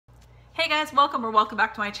Hey guys, welcome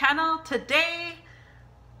back to my channel. Today,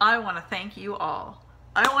 I want to thank you all.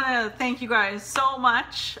 I want to thank you guys so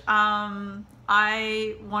much.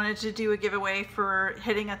 I wanted to do a giveaway for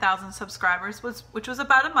hitting 1,000 subscribers, which was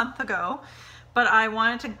about a month ago, but I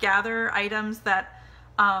wanted to gather items that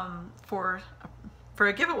for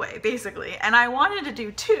a giveaway basically, and I wanted to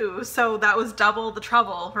do two, so that was double the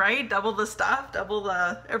trouble, right? Double the stuff, double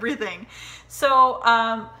the everything. So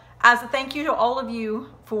as a thank you to all of you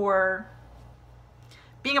for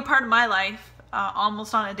being a part of my life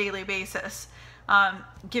almost on a daily basis,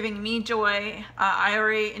 giving me joy. I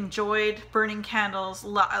already enjoyed burning candles.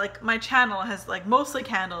 Like my channel has like mostly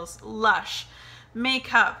candles, Lush,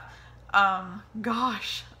 makeup,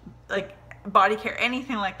 gosh, like body care,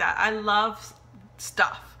 anything like that. I love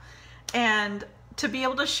stuff, and to be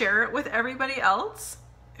able to share it with everybody else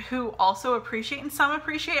who also appreciate, and some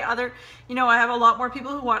appreciate other, you know, I have a lot more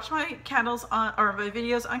people who watch my candles on, or my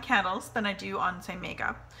videos on candles, than I do on, say,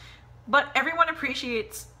 makeup. But everyone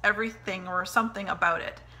appreciates everything or something about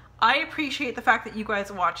it. I appreciate the fact that you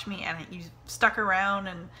guys watch me and you stuck around,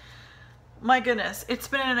 and my goodness, it's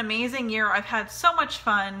been an amazing year. I've had so much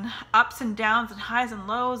fun, ups and downs and highs and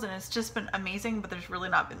lows, and it's just been amazing, but there's really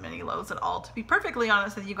not been many lows at all. To be perfectly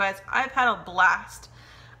honest with you guys, I've had a blast.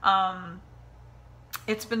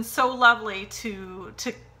 It's been so lovely to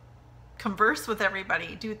converse with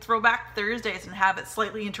everybody, do Throwback Thursdays and have it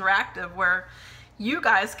slightly interactive where you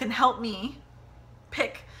guys can help me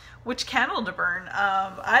pick which candle to burn.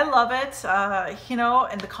 I love it. You know,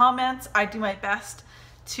 in the comments, I do my best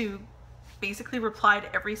to basically reply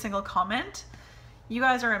to every single comment. You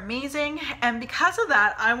guys are amazing, and because of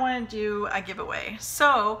that, I want to do a giveaway.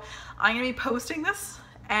 So I'm going to be posting this,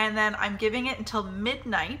 and then I'm giving it until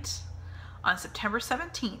midnight on September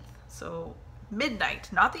 17th. So midnight,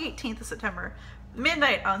 not the 18th of September,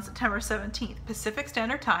 midnight on September 17th, Pacific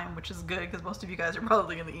Standard Time, which is good because most of you guys are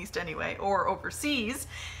probably in the East anyway, or overseas.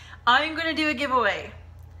 I'm going to do a giveaway.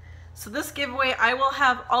 So this giveaway, I will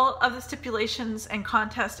have all of the stipulations and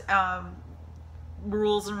contest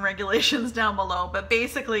rules and regulations down below, but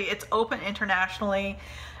basically it's open internationally.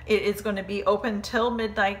 It is going to be open till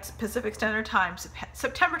midnight Pacific Standard Time,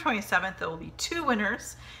 September 27th. There will be 2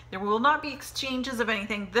 winners. There will not be exchanges of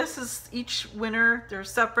anything. This is each winner. They're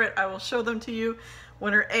separate. I will show them to you.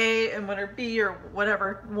 Winner A and winner B, or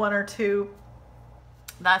whatever, 1 or 2.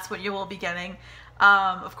 That's what you will be getting.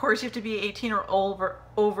 Of course, you have to be 18 or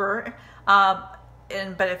over.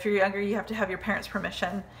 But if you're younger, you have to have your parents'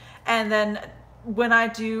 permission. And then when I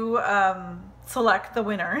do select the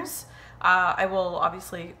winners, I will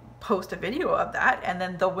obviously post a video of that, and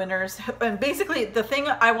then the winners, and basically the thing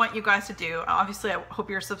I want you guys to do, obviously I hope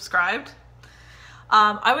you're subscribed.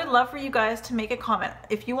 I would love for you guys to make a comment.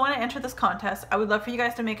 If you want to enter this contest, I would love for you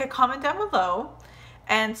guys to make a comment down below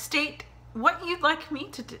and state what you'd like me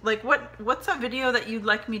to do. Like what's a video that you'd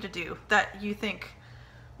like me to do that you think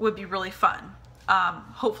would be really fun.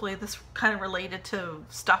 Hopefully this kind of related to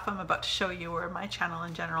stuff I'm about to show you, or my channel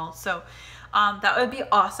in general. So that would be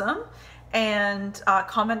awesome. And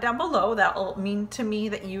comment down below. That will mean to me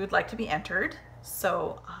that you would like to be entered.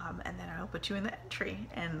 So and then I'll put you in the entry,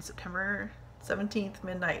 and September 17th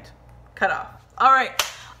midnight cutoff. All right,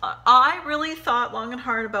 I really thought long and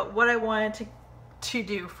hard about what I wanted to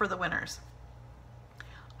do for the winners.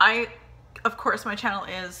 Of course, my channel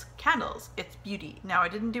is candles, it's beauty. Now I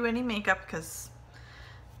didn't do any makeup because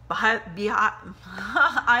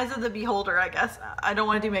eyes of the beholder, I guess. I don't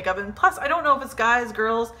want to do makeup, and plus I don't know if it's guys,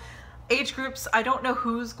 girls, age groups. I don't know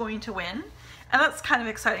who's going to win, and that's kind of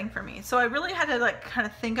exciting for me. So I really had to like kind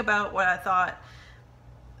of think about what I thought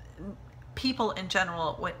people in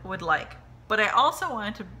general would like, but I also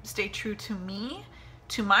wanted to stay true to me,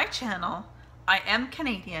 to my channel. I am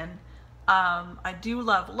Canadian. I do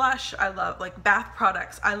love Lush. I love like bath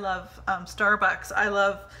products. I love Starbucks. I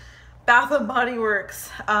love Bath and Body Works,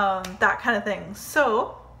 that kind of thing.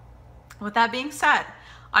 So with that being said,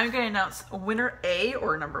 I'm going to announce winner A,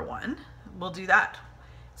 or number 1. We'll do that.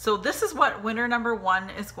 So this is what winner number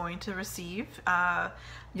 1 is going to receive.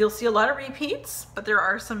 You'll see a lot of repeats, but there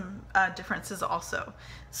are some differences also.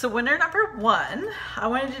 So winner number 1, I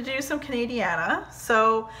wanted to do some Canadiana.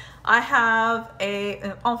 So I have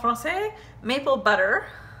en français, maple butter.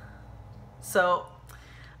 So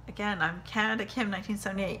again, I'm Canada Kim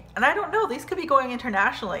 1978, and I don't know, these could be going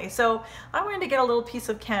internationally. So I wanted to get a little piece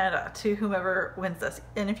of Canada to whomever wins this.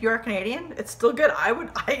 And if you are Canadian, it's still good.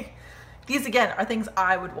 These again are things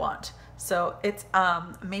I would want. So it's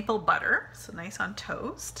maple butter, so nice on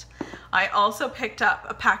toast. I also picked up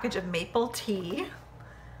a package of maple tea.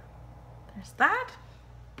 There's that.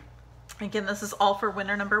 Again, this is all for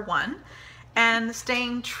winner number 1. And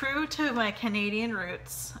staying true to my Canadian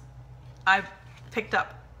roots, I picked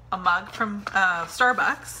up a mug from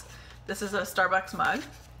Starbucks. This is a Starbucks mug,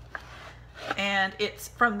 and it's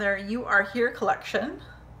from their You Are Here collection.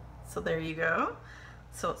 So there you go.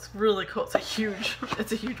 So it's really cool. It's a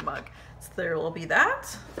huge mug. So there will be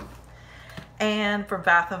that. And from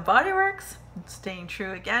Bath and Body Works, staying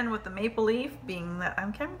true again with the maple leaf, being that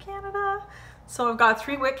I'm from Canada. So I've got a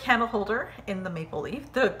 3-wick candle holder in the maple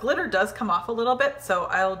leaf. The glitter does come off a little bit, so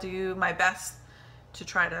I'll do my best to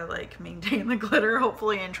try to like maintain the glitter,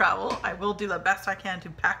 hopefully in travel. I will do the best I can to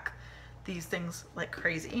pack these things like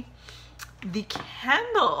crazy. The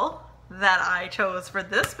candle that I chose for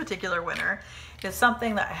this particular winter is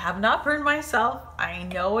something that I have not burned myself. I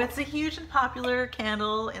know it's a huge and popular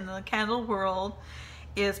candle in the candle world.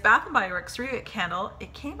 Is Bath & Body Works 3-wick candle.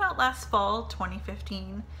 It came out last fall,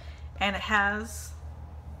 2015, and it has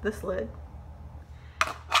this lid.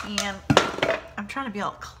 And I'm trying to be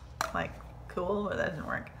all like cool, but that didn't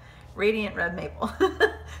work. Radiant red maple.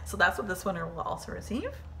 So that's what this winter will also receive.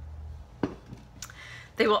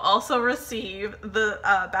 They will also receive the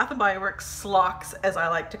Bath & Body Works slocks, as I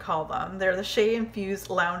like to call them. They're the Shea Infused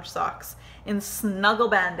Lounge Socks in Snuggle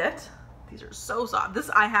Bandit. These are so soft.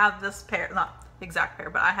 I have this pair, not the exact pair,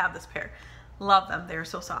 but I have this pair. Love them. They're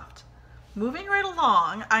so soft. Moving right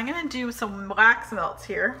along, I'm going to do some wax melts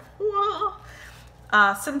here. Whoa.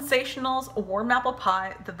 Sensationals Warm Apple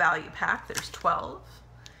Pie, the value pack. There's 12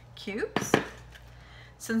 cubes.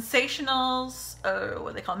 Sensationals,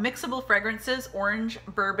 what they call mixable fragrances, orange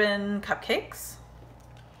bourbon cupcakes.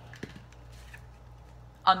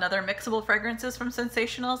 Another mixable fragrances from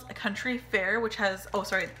Sensationals, a Country Fair, which has, oh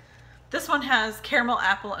sorry, this one has caramel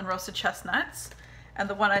apple and roasted chestnuts. And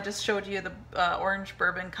the one I just showed you, the orange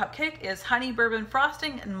bourbon cupcake, is honey bourbon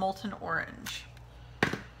frosting and molten orange.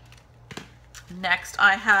 Next,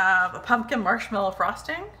 I have a pumpkin marshmallow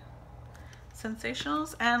frosting,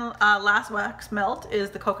 Sensationals, and last wax melt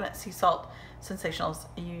is the coconut sea salt Sensationals.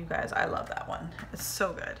 You guys, I love that one. It's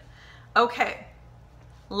so good. Okay,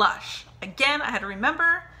 Lush. Again, I had to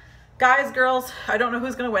remember, guys, girls, I don't know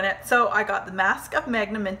who's gonna win it. So I got the Mask of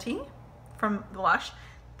Magnanimity from Lush.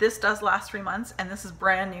 This does last 3 months, and this is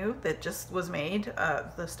brand new that just was made.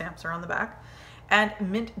 The stamps are on the back. And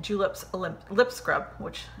Mint Juleps Lip Scrub,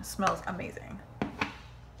 which smells amazing.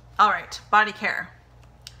 All right, body care.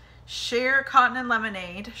 Sheer Cotton and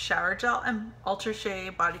Lemonade Shower Gel and Ultra Shea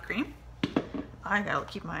Body Cream. I gotta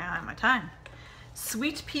keep my eye on my time.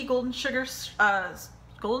 Sweet Pea Golden Sugar Scrub.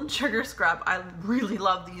 I really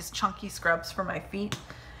love these chunky scrubs for my feet.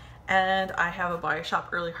 And I have a Body Shop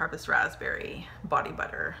Early Harvest Raspberry Body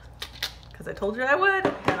Butter, because I told you I would.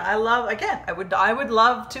 And I love, again, I would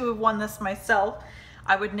love to have won this myself.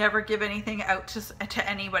 I would never give anything out to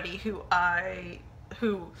anybody who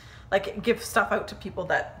like give stuff out to people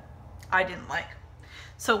that I didn't like.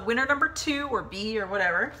 So winner number 2 or B or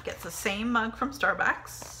whatever gets the same mug from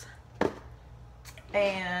Starbucks,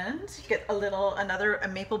 and you get a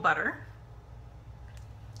maple butter.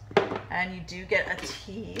 And you do get a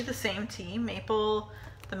tea, the same tea, the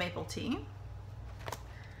maple tea.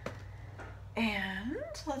 And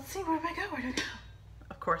let's see, where do I go?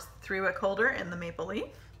 Of course, 3-wick holder in the maple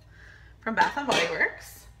leaf from Bath & Body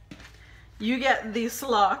Works. You get these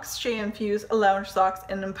slocks, Shea Infused Lounge Socks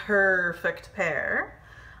in a perfect pair.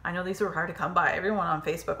 I know these were hard to come by. Everyone on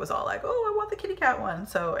Facebook was all like, oh, I want the kitty cat one.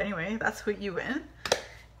 So anyway, that's what you win.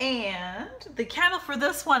 And the candle for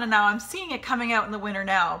this one, and now I'm seeing it coming out in the winter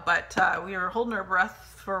now, but we were holding our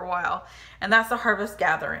breath for a while, and that's the Harvest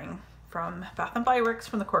Gathering from Bath & Body Works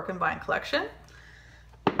from the Cork and Vine collection.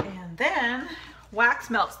 And then wax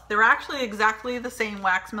melts. They're actually exactly the same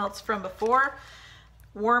wax melts from before.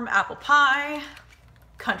 Warm Apple Pie,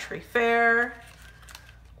 Country Fair,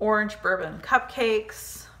 Orange Bourbon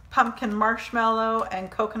Cupcakes, Pumpkin Marshmallow, and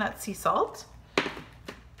Coconut Sea Salt.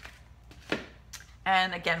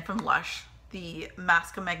 And again from Lush, the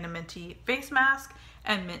Mask of Magnanimity Face Mask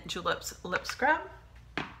and Mint Juleps Lip Scrub.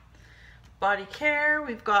 Body care,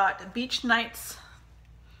 we've got Beach Nights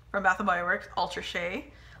from Bath & Body Works, Ultra Shea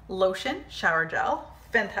Lotion Shower Gel.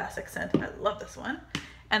 Fantastic scent, I love this one.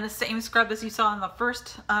 And the same scrub as you saw in the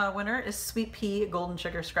first winner is Sweet Pea Golden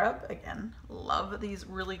Sugar Scrub. Again, love these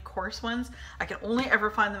really coarse ones. I can only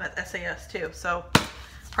ever find them at SAS too, so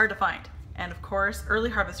hard to find. And of course,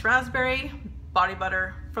 Early Harvest Raspberry Body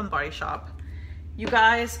Butter from the Body Shop. You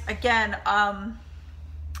guys, again,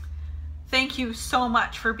 thank you so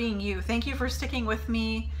much for being you. Thank you for sticking with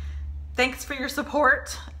me. Thanks for your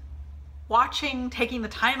support, watching, taking the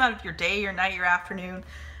time out of your day, your night, your afternoon.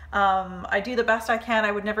 I do the best I can.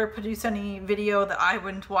 I would never produce any video that I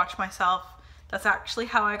wouldn't watch myself, That's actually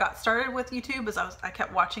how I got started with YouTube, is I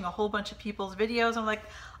kept watching a whole bunch of people's videos. I'm like,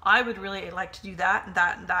 I would really like to do that and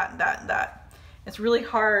that and that and that and that. It's really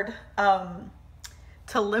hard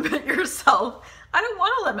to limit yourself. I don't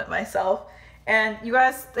want to limit myself. And you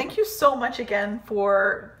guys, thank you so much again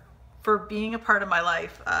for being a part of my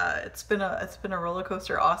life. It's been a roller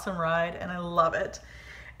coaster, awesome ride, and I love it.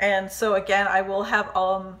 And so again, I will have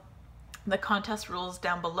the contest rules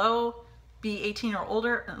down below. Be 18 or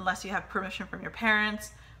older unless you have permission from your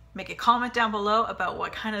parents. Make a comment down below about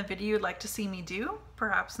what kind of video you'd like to see me do,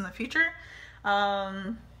 perhaps in the future.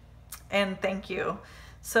 And thank you.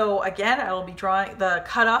 So again, I will be drawing, the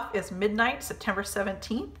cutoff is midnight, September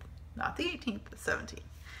 17th, not the 18th, the 17th.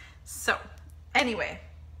 So anyway,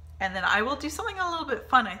 and then I will do something a little bit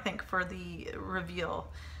fun, I think, for the reveal.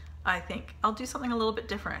 I think I'll do something a little bit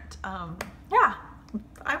different. Yeah,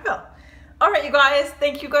 I will. All right, you guys,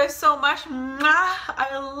 thank you guys so much.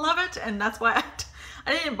 I love it. And that's why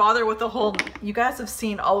I didn't bother with the whole, you guys have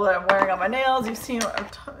seen all that I'm wearing on my nails. You've seen,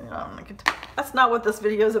 that's not what this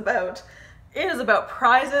video is about. It is about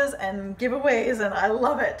prizes and giveaways, and I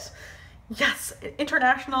love it. Yes,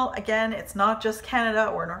 international. Again, it's not just Canada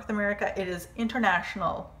or North America, it is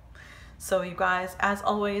international. So you guys, as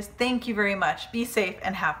always, thank you very much. Be safe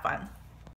and have fun.